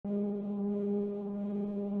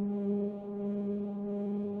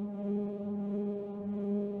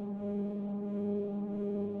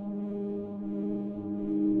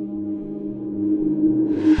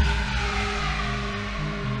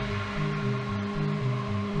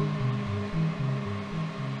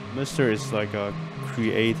Mister is like a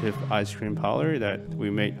creative ice cream parlor that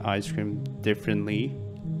we make ice cream differently,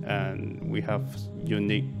 and we have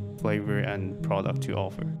unique flavor and product to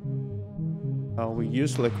offer. We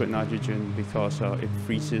use liquid nitrogen because it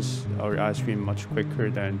freezes our ice cream much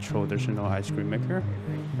quicker than traditional ice cream maker.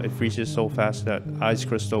 It freezes so fast that ice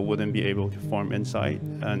crystal wouldn't be able to form inside,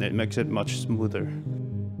 and it makes it much smoother.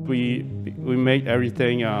 We make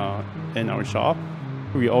everything in our shop.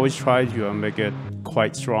 We always try to make it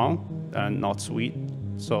quite strong and not sweet,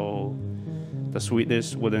 so the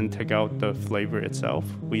sweetness wouldn't take out the flavor itself.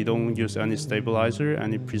 We don't use any stabilizer,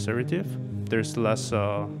 any preservative. There's less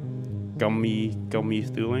gummy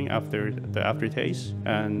feeling after the aftertaste.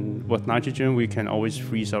 And with nitrogen, we can always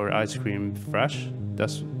freeze our ice cream fresh.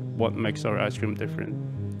 That's what makes our ice cream different.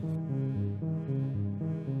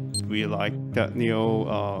 We like that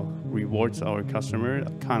Neo rewards our customer,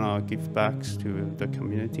 kind of give backs to the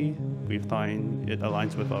community. We find it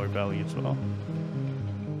aligns with our value as well.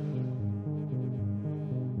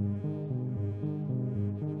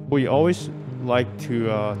 We always like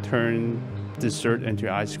to turn dessert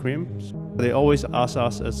into ice cream. They always ask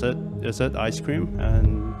us, is it ice cream?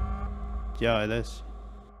 And yeah, it is.